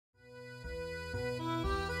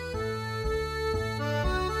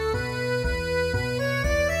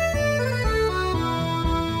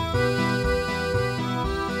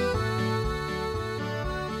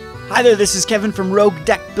Hi there, this is Kevin from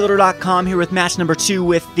RogueDeckBuilder.com here with match number 2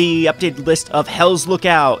 with the updated list of Hell's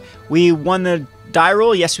Lookout. We won the die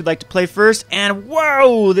roll. Yes, we'd like to play first. And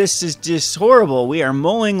whoa, this is just horrible. We are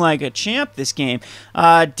mulling like a champ this game.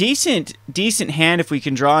 Decent hand if we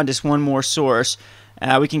can draw on just one more source.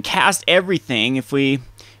 We can cast everything. If we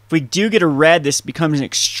do get a red, this becomes an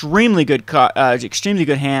extremely good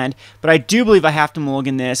hand. But I do believe I have to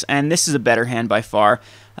mulligan this, and this is a better hand by far.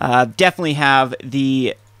 Definitely have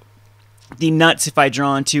the nuts if I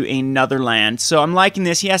draw into another land. So I'm liking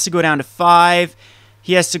this. He has to go down to 5.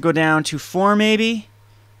 He has to go down to 4 maybe.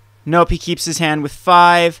 Nope, he keeps his hand with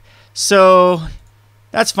 5. So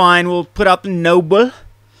that's fine. We'll put up Noble.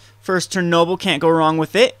 First turn Noble, can't go wrong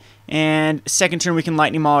with it. And second turn we can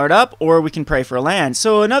Lightning Mauler it up, or we can pray for a land.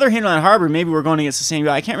 So another Hinterland Harbor, maybe we're going against the same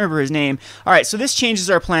guy. I can't remember his name. Alright, so this changes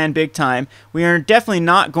our plan big time. We are definitely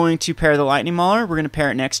not going to pair the Lightning Mauler. We're going to pair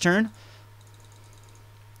it next turn.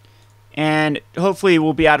 And hopefully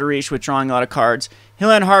we'll be out of reach with drawing a lot of cards.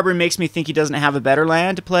 Hinterland Harbor makes me think he doesn't have a better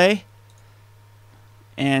land to play.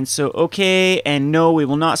 And so, okay, and no, we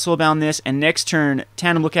will not soulbound this. And next turn,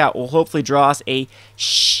 Tandem Lookout will hopefully draw us a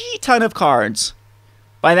shit-ton of cards.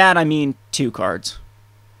 By that, I mean 2 cards.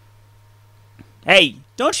 Hey,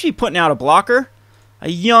 don't you be putting out a blocker? A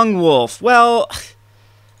young wolf. Well,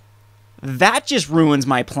 that just ruins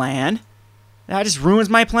my plan. That just ruins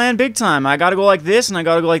my plan big time. I gotta go like this, and I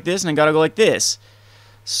gotta go like this, and I gotta go like this.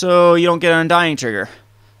 So you don't get an Undying trigger.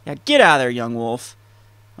 Yeah, get out of there, young wolf.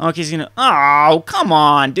 Okay, he's gonna... Oh, come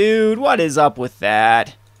on, dude. What is up with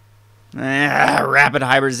that? Rapid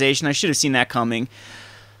hybridization. I should have seen that coming.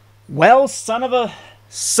 Well, son of a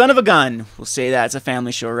gun. We'll say that. It's a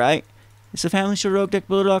family show, right? It's a family show,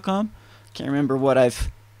 RogueDeckBuilder.com. Can't remember what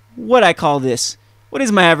I call this. What is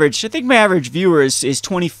my average? I think my average viewer is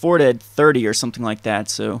 24 to 30 or something like that.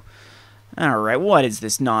 So, alright, what is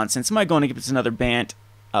this nonsense? Am I going to give this another Bant?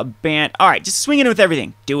 A Bant. Alright, just swing in with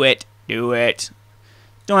everything. Do it. Do it.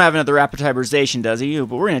 Don't have another rapid hybridization, does he?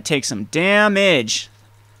 But we're going to take some damage.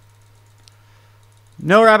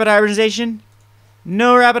 No rapid hybridization?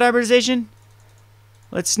 No rapid hybridization?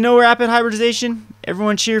 Let's no rapid hybridization.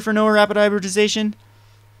 Everyone cheer for no rapid hybridization.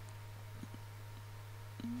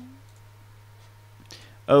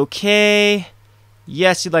 Okay.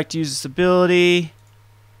 Yes, you'd like to use this ability.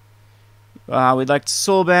 We'd like to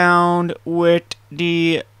soulbound with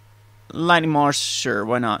the Lightning Mauler. Sure,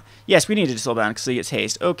 why not? Yes, we need to soulbound because he gets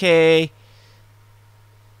haste. Okay.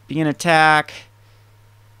 Begin attack.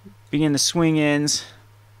 Begin the swing-ins.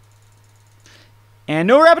 And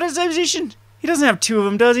no rapidization. He doesn't have 2 of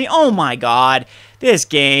them, does he? Oh my god. This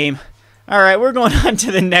game. Alright, we're going on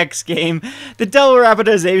to the next game. The double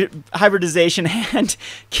hybridization hand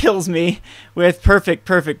kills me with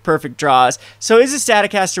perfect draws. So is a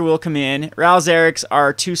Staticaster will come in. Rouse Erics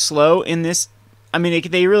are too slow in this. I mean,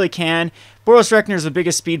 they really can. Boros Reckoner is the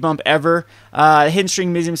biggest speed bump ever. Hidden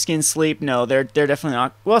String, Museum Skin, Sleep. No, they're definitely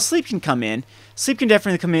not. Well, Sleep can come in. Sleep can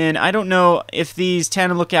definitely come in. I don't know if these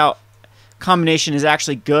Tandem Lookout combination is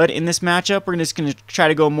actually good in this matchup. We're just going to try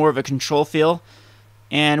to go more of a control feel.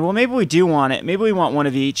 And, well, maybe we do want it. Maybe we want one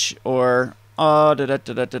of each, or, we want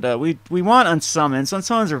Unsummons.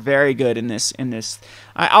 Unsummons are very good in this.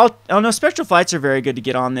 I'll know Spectral Flights are very good to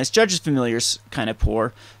get on this. Judge's Familiar's kind of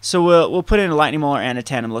poor. So we'll put in a Lightning Mauler and a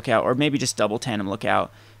Tandem Lookout, or maybe just double Tandem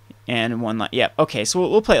Lookout. And one, yeah, okay, so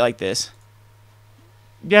we'll play it like this.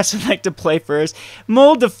 Yes, I'd like to play first.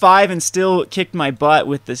 Mulled to 5 and still kicked my butt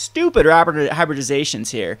with the stupid rapid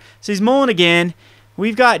hybridizations here. So he's mulling again.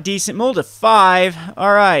 We've got decent mull to 5.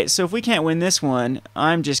 Alright, so if we can't win this one,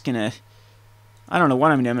 I'm just going to... I don't know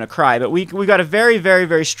what I'm going to do. I'm going to cry. But we got a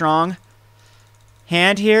very strong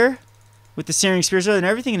hand here with the Searing Spears. And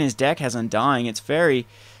everything in his deck has Undying. It's very...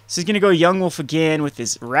 So he's going to go Young Wolf again with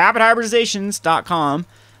his rapidhybridizations.com.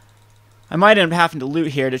 I might end up having to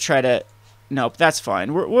loot here to try to... Nope, that's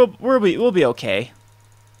fine. We'll be okay.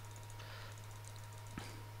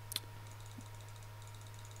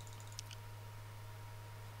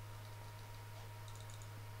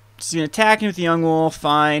 So he's attacking with the Young Wolf,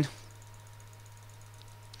 fine.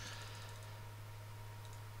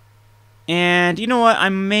 And you know what? I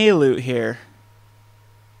may loot here.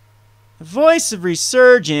 Voice of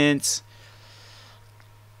Resurgence.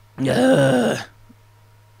 Ugh.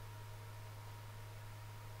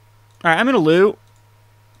 Alright, I'm going to loot.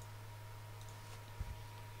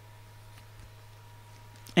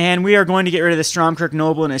 And we are going to get rid of the Stromkirk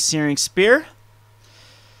Noble and a Searing Spear.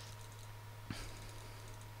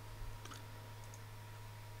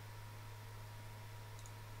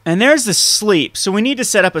 And there's the sleep. So we need to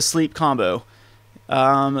set up a sleep combo.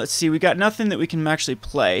 Let's see, we got nothing that we can actually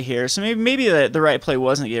play here. So maybe the right play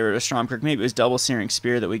wasn't to get rid of Stromkirk. Maybe it was double Searing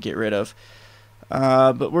Spear that we get rid of.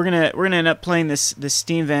 But we're gonna end up playing this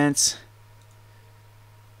Steam Vents.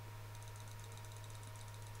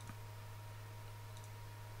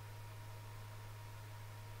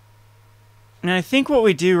 And I think what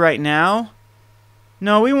we do right now,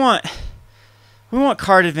 no, we want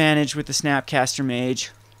card advantage with the Snapcaster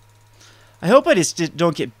Mage. I hope I just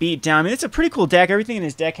don't get beat down. I mean, it's a pretty cool deck. Everything in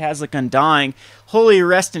his deck has like Undying. Holy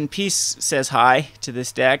Rest in Peace says hi to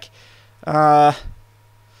this deck. But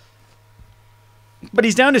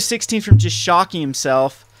he's down to 16 from just shocking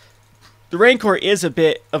himself. The Rancor is a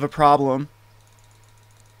bit of a problem.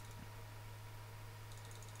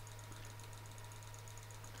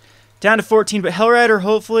 Down to 14, but Hellrider,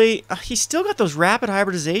 hopefully, he's still got those rapid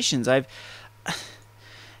hybridizations.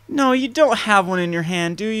 No, you don't have one in your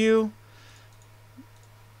hand, do you?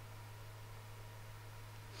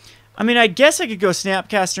 I mean, I guess I could go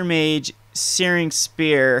Snapcaster Mage, Searing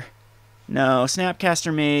Spear. No,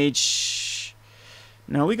 Snapcaster Mage.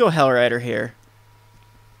 No, we go Hellrider here.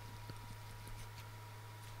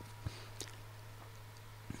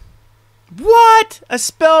 What? A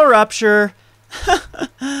Spell Rupture?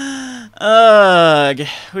 Ugh,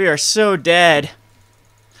 we are so dead.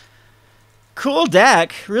 Cool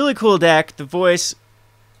deck. Really cool deck. The voice,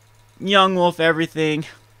 Young Wolf, everything.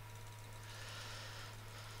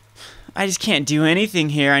 I just can't do anything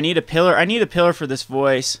here. I need a pillar. I need a pillar for this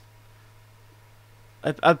voice.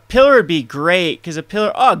 A pillar would be great, because a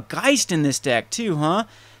pillar... Oh, Geist in this deck, too, huh?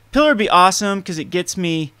 Pillar would be awesome, because it gets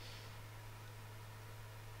me...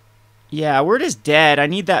 Yeah, we're just dead. I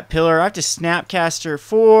need that pillar. I have to Snapcaster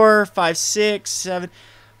 4, 5, 6, 7...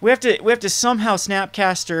 We have to somehow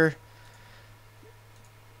Snapcaster...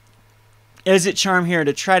 Exit Charm here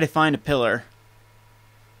to try to find a pillar.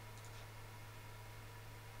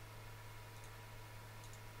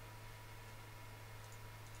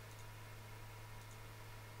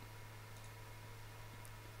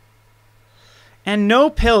 And no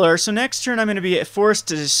pillar, so next turn I'm going to be forced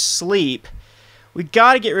to sleep. We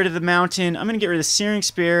got to get rid of the mountain. I'm going to get rid of the Searing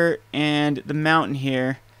Spear and the mountain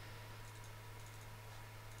here.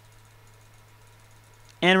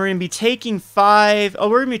 And we're going to be taking 5. Oh,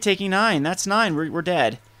 we're going to be taking 9. That's 9. We're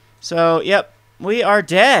dead. So, yep, we are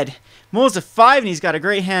dead. Mole's a 5, and he's got a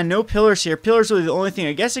great hand. No pillars here. Pillars really the only thing.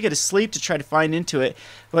 I guess I got to sleep to try to find into it.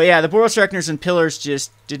 But yeah, the Boros Reckoners and pillars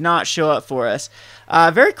just did not show up for us.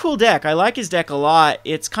 Very cool deck. I like his deck a lot.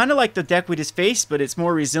 It's kind of like the deck we just faced, but it's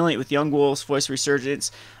more resilient with Young Wolf's Voice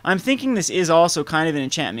Resurgence. I'm thinking this is also kind of an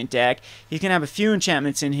enchantment deck. He can have a few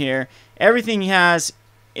enchantments in here. Everything he has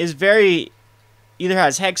is very... either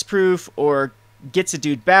has hexproof or gets a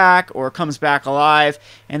dude back or comes back alive,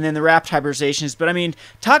 and then the rapid hybridizations. But I mean,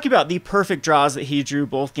 talking about the perfect draws that he drew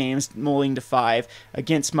both games, mulling to 5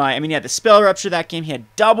 against my... I mean, he had the Spell Rupture that game. He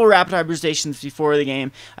had double rapid hybridizations before the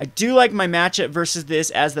game. I do like my matchup versus this,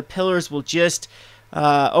 as the pillars will just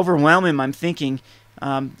overwhelm him, I'm thinking.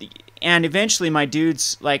 And eventually my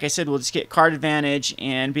dudes, like I said, will just get card advantage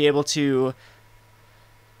and be able to...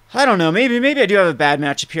 I don't know, maybe I do have a bad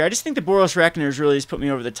matchup here. I just think the Boros Reckoners really just put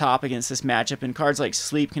me over the top against this matchup, and cards like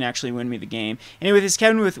Sleep can actually win me the game. Anyway, this is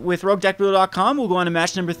Kevin with RogueDeckBuilder.com. We'll go on to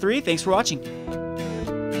match number 3. Thanks for watching.